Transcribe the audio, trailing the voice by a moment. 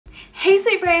Hey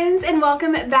sweet friends, and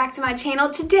welcome back to my channel.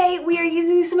 Today we are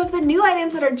using some of the new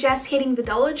items that are just hitting the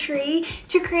Dollar Tree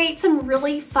to create some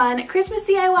really fun Christmas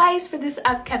DIYs for this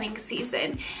upcoming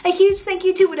season. A huge thank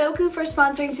you to Wudoku for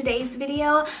sponsoring today's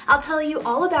video. I'll tell you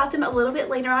all about them a little bit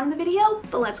later on in the video,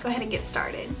 but let's go ahead and get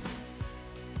started.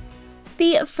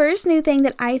 The first new thing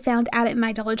that I found out at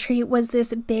my Dollar Tree was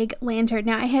this big lantern.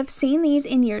 Now I have seen these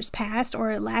in years past,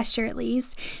 or last year at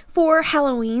least, for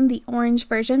Halloween, the orange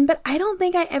version, but I don't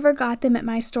think I ever got them at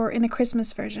my store in a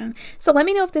Christmas version. So let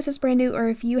me know if this is brand new or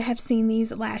if you have seen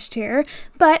these last year,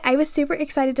 but I was super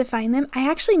excited to find them. I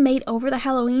actually made over the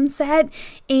Halloween set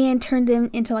and turned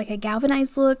them into like a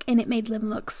galvanized look, and it made them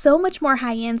look so much more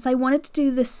high-end, so I wanted to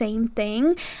do the same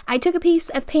thing. I took a piece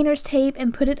of painter's tape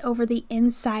and put it over the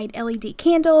inside LED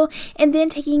candle, and then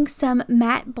taking some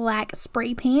matte black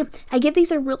spray paint. I give these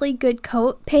a really good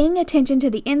coat, paying attention to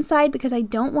the inside because I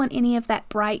don't want any of that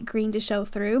bright green to show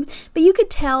through, but you could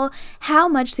tell how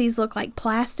much these look like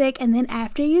plastic. And then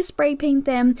after you spray paint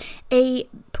them a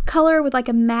color with like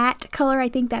a matte color, I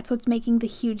think that's what's making the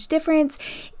huge difference,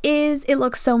 is it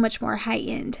looks so much more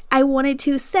high-end. I wanted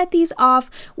to set these off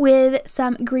with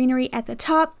some greenery at the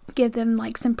top, give them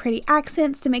like some pretty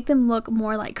accents to make them look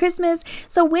more like Christmas.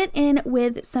 So went in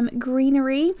with some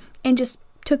greenery and just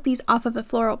took these off of a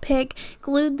floral pick,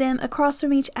 glued them across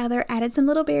from each other, added some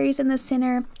little berries in the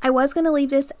center. I was going to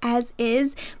leave this as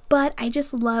is, but I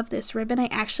just love this ribbon. I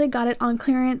actually got it on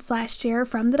clearance last year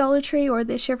from the Dollar Tree, or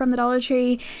this year from the Dollar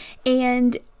Tree,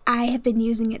 and I have been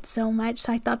using it so much,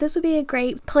 so I thought this would be a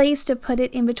great place to put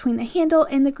it in between the handle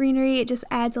and the greenery. It just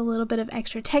adds a little bit of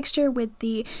extra texture with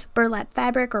the burlap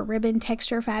fabric or ribbon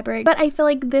texture fabric, but I feel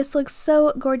like this looks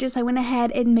so gorgeous. I went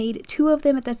ahead and made two of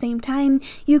them at the same time.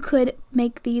 You could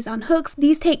make these on hooks.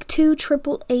 These take two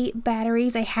AAA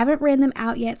batteries. I haven't ran them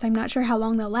out yet, so I'm not sure how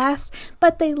long they'll last,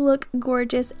 but they look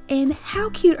gorgeous. And how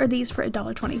cute are these for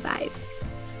 $1.25?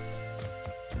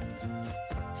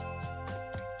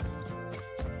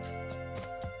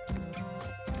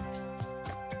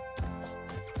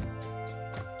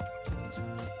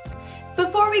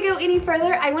 Before we go any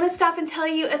further, I want to stop and tell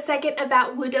you a second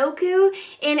about Wudoku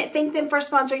and thank them for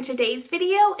sponsoring today's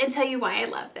video and tell you why I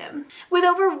love them. With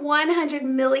over 100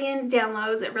 million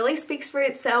downloads, it really speaks for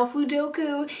itself.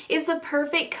 Wudoku is the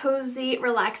perfect, cozy,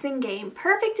 relaxing game,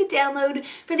 perfect to download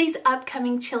for these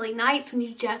upcoming chilly nights when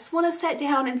you just want to sit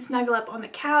down and snuggle up on the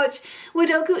couch.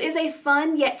 Wudoku is a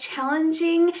fun yet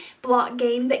challenging block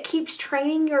game that keeps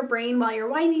training your brain while you're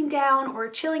winding down or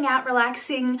chilling out,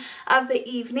 relaxing of the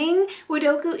evening.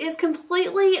 Wudoku is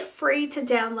completely free to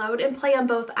download and play on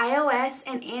both iOS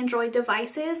and Android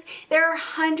devices. There are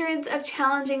hundreds of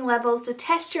challenging levels to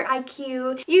test your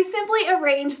IQ. You simply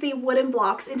arrange the wooden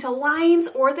blocks into lines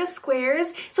or the squares,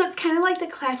 so it's kind of like the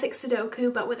classic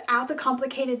Sudoku but without the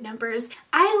complicated numbers.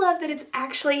 I love that it's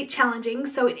actually challenging,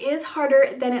 so it is harder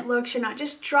than it looks. You're not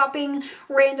just dropping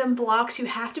random blocks, you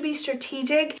have to be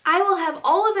strategic. I will have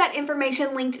all of that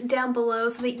information linked down below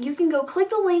so that you can go click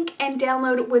the link and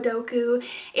download Wudoku.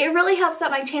 It really helps out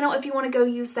my channel if you want to go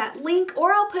use that link,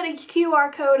 or I'll put a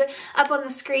QR code up on the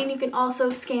screen. You can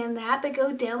also scan that, but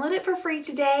go download it for free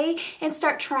today and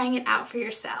start trying it out for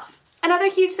yourself. Another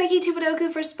huge thank you to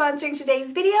Wudoku for sponsoring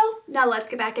today's video. Now let's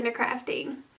get back into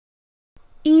crafting.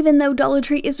 Even though Dollar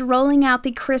Tree is rolling out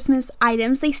the Christmas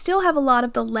items, they still have a lot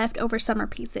of the leftover summer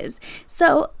pieces.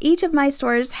 So each of my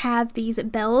stores have these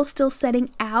bells still setting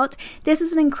out. This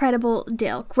is an incredible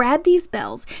deal. Grab these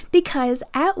bells because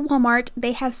at Walmart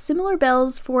they have similar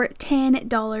bells for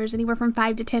 $10, anywhere from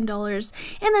 $5 to $10,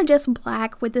 and they're just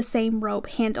black with the same rope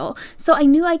handle. So I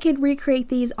knew I could recreate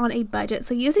these on a budget.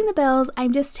 So using the bells,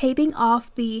 I'm just taping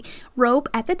off the rope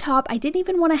at the top. I didn't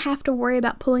even want to have to worry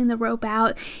about pulling the rope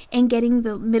out and getting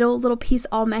the middle little piece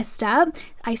all messed up.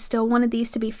 I still wanted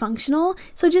these to be functional,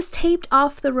 so just taped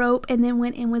off the rope and then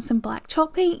went in with some black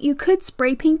chalk paint. You could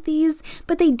spray paint these,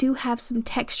 but they do have some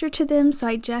texture to them, so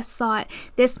I just thought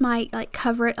this might like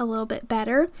cover it a little bit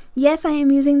better. Yes, I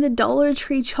am using the Dollar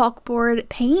Tree chalkboard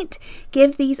paint.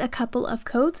 Give these a couple of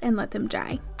coats and let them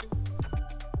dry.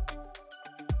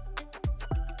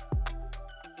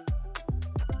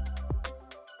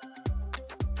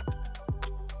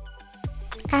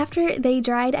 After they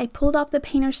dried, I pulled off the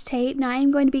painter's tape. Now I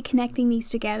am going to be connecting these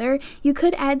together. You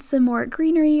could add some more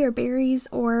greenery or berries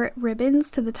or ribbons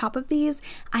to the top of these.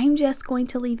 I'm just going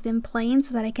to leave them plain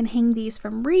so that I can hang these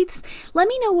from wreaths. Let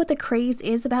me know what the craze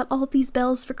is about all of these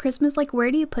bells for Christmas. Like,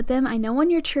 where do you put them? I know on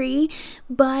your tree,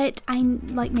 but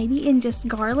I'm like maybe in just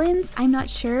garlands. I'm not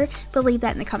sure, but leave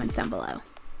that in the comments down below.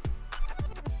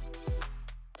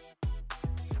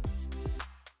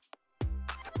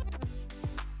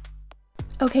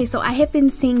 Okay, so I have been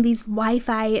seeing these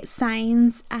Wi-Fi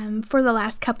signs for the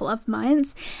last couple of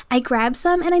months. I grabbed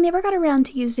some and I never got around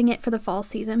to using it for the fall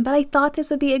season, but I thought this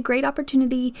would be a great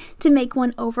opportunity to make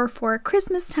one over for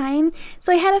Christmas time.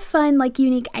 So I had a fun, like,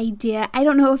 unique idea. I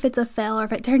don't know if it's a fail or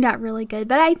if it turned out really good,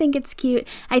 but I think it's cute.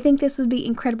 I think this would be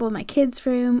incredible in my kids'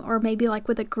 room or maybe like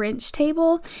with a Grinch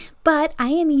table. But I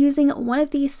am using one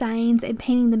of these signs and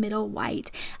painting the middle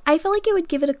white. I feel like it would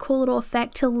give it a cool little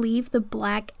effect to leave the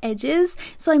black edges.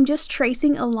 So I'm just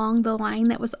tracing along the line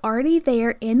that was already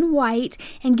there in white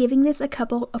and giving this a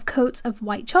couple of coats of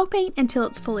white chalk paint until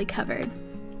it's fully covered.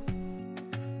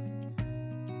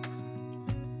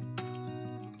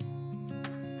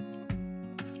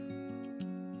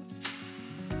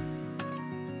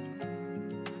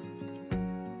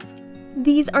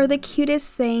 These are the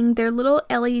cutest thing. They're little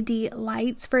LED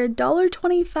lights for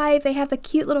 $1.25. They have the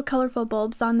cute little colorful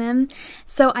bulbs on them.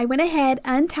 So I went ahead,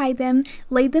 untied them,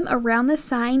 laid them around the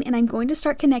sign, and I'm going to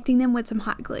start connecting them with some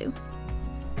hot glue.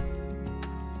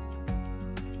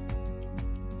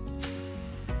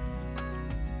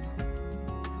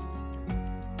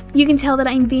 You can tell that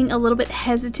I'm being a little bit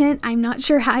hesitant. I'm not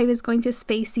sure how I was going to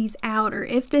space these out or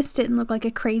if this didn't look like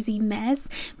a crazy mess,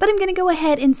 but I'm going to go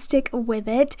ahead and stick with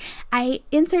it. I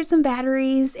insert some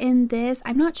batteries in this.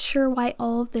 I'm not sure why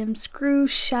all of them screw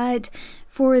shut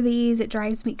for these. It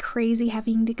drives me crazy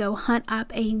having to go hunt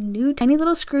up a new tiny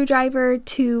little screwdriver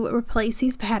to replace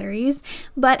these batteries,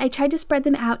 but I tried to spread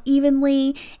them out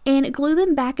evenly and glue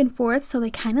them back and forth so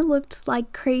they kind of looked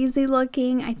like crazy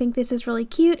looking. I think this is really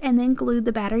cute, and then glued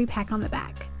the battery pack on the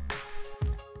back.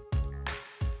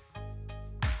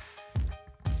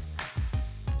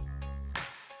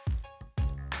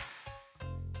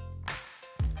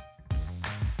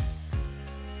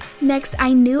 Next,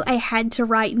 I knew I had to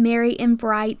write Merry and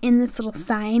Bright in this little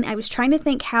sign. I was trying to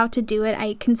think how to do it.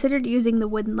 I considered using the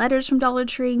wooden letters from Dollar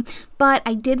Tree, but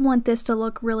I did want this to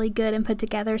look really good and put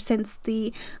together since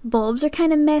the bulbs are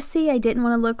kind of messy. I didn't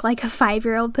want to look like a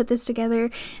 5-year-old put this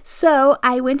together. So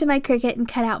I went to my Cricut and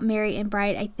cut out Merry and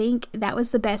Bright. I think that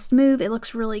was the best move. It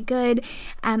looks really good.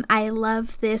 I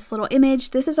love this little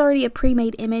image. This is already a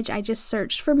pre-made image. I just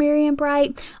searched for Merry and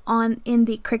Bright in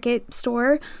the Cricut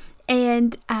store.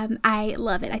 And I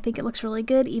love it. I think it looks really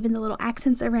good, even the little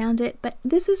accents around it. But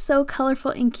this is so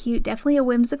colorful and cute. Definitely a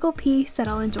whimsical piece that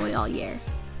I'll enjoy all year.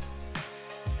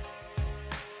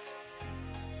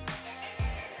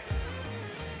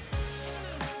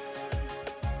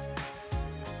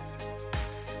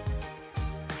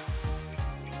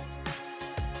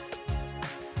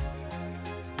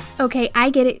 Okay, I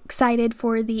get excited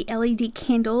for the LED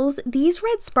candles. These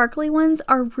red sparkly ones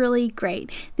are really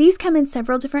great. These come in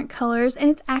several different colors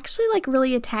and it's actually like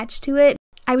really attached to it.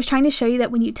 I was trying to show you that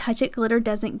when you touch it, glitter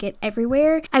doesn't get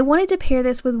everywhere. I wanted to pair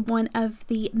this with one of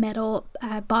the metal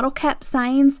bottle cap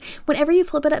signs. Whenever you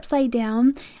flip it upside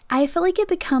down, I feel like it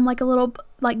become like a little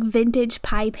like vintage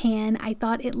pie pan. I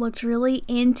thought it looked really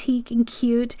antique and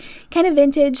cute, kind of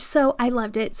vintage, so I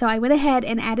loved it. So I went ahead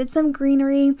and added some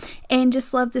greenery and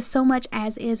just love this so much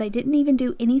as is. I didn't even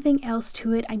do anything else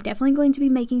to it. I'm definitely going to be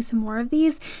making some more of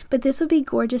these, but this would be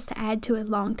gorgeous to add to a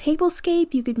long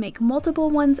tablescape. You could make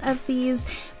multiple ones of these,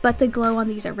 but the glow on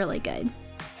these are really good.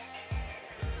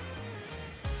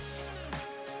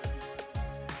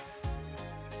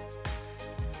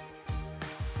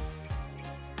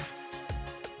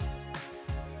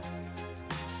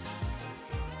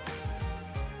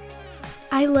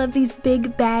 I love these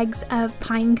big bags of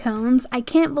pine cones. I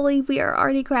can't believe we are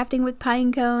already crafting with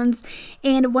pine cones,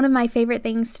 and one of my favorite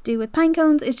things to do with pine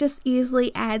cones is just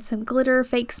easily add some glitter,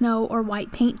 fake snow, or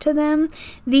white paint to them.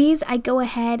 These, I go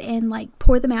ahead and like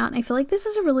pour them out, and I feel like this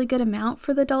is a really good amount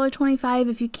for the $1.25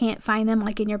 if you can't find them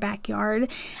like in your backyard.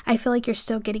 I feel like you're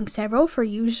still getting several for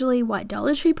usually what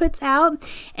Dollar Tree puts out,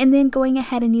 and then going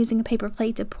ahead and using a paper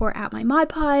plate to pour out my Mod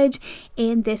Podge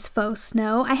and this faux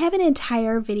snow. I have an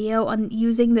entire video on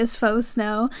using this faux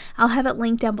snow. I'll have it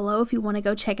linked down below if you want to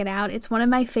go check it out. It's one of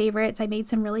my favorites. I made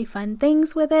some really fun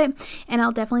things with it, and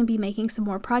I'll definitely be making some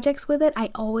more projects with it. I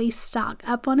always stock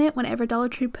up on it whenever Dollar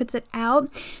Tree puts it out,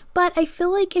 but I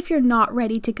feel like if you're not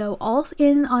ready to go all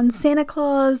in on Santa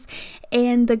Claus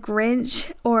and the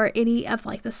Grinch or any of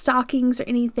like the stockings or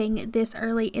anything this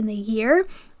early in the year,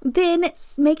 then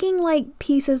making like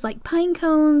pieces like pine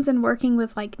cones and working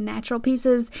with like natural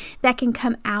pieces that can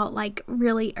come out like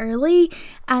really early,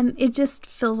 it just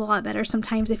feels a lot better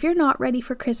sometimes if you're not ready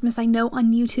for Christmas. I know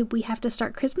on YouTube we have to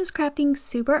start Christmas crafting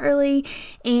super early,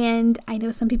 and I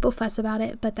know some people fuss about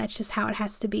it, but that's just how it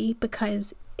has to be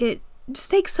because it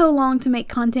just takes so long to make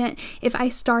content. If I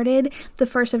started the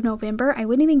 1st of November, I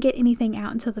wouldn't even get anything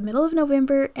out until the middle of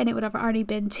November, and it would have already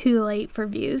been too late for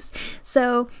views.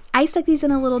 So I stuck these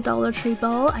in a little Dollar Tree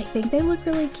bowl. I think they look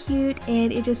really cute,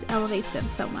 and it just elevates them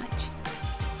so much.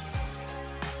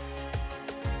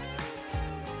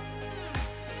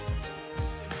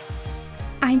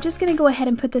 I'm just going to go ahead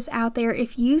and put this out there.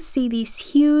 If you see these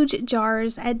huge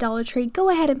jars at Dollar Tree, go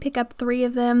ahead and pick up 3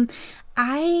 of them.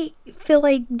 I feel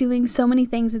like doing so many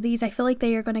things with these. I feel like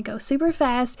they are going to go super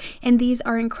fast, and these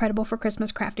are incredible for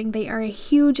Christmas crafting. They are a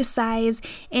huge size,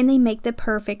 and they make the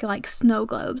perfect like snow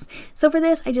globes. So for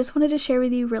this, I just wanted to share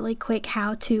with you really quick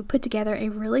how to put together a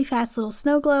really fast little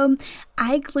snow globe.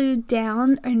 I glued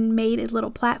down and made a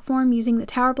little platform using the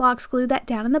tower blocks, glued that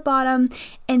down in the bottom,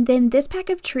 and then this pack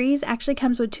of trees actually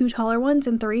comes with 2 taller ones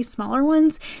and 3 smaller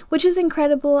ones, which is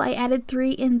incredible. I added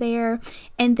 3 in there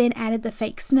and then added the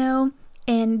fake snow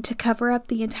and to cover up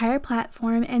the entire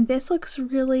platform, and this looks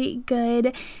really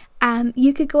good.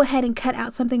 You could go ahead and cut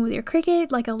out something with your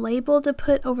Cricut, like a label to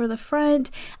put over the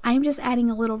front. I'm just adding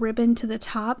a little ribbon to the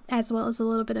top as well as a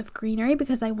little bit of greenery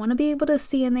because I want to be able to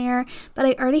see in there, but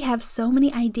I already have so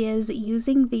many ideas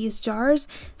using these jars,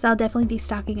 so I'll definitely be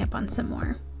stocking up on some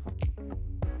more.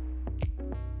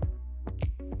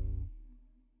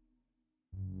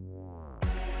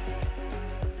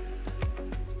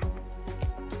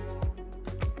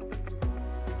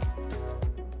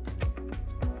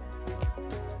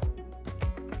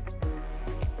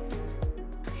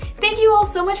 Thank you all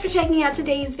so much for checking out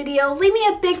today's video. Leave me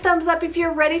a big thumbs up if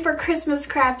you're ready for Christmas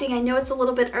crafting. I know it's a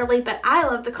little bit early, but I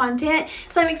love the content,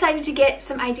 so I'm excited to get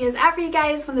some ideas out for you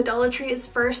guys when the Dollar Tree is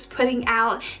first putting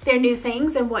out their new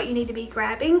things and what you need to be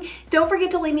grabbing. Don't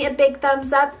forget to leave me a big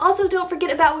thumbs up. Also, don't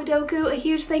forget about Wudoku. A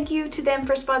huge thank you to them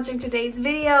for sponsoring today's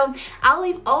video. I'll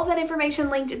leave all that information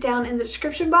linked down in the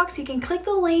description box. You can click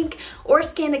the link or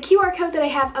scan the QR code that I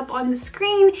have up on the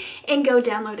screen and go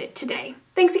download it today.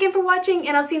 Thanks again for watching,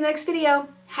 and I'll see you in the next video.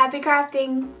 Happy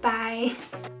crafting. Bye.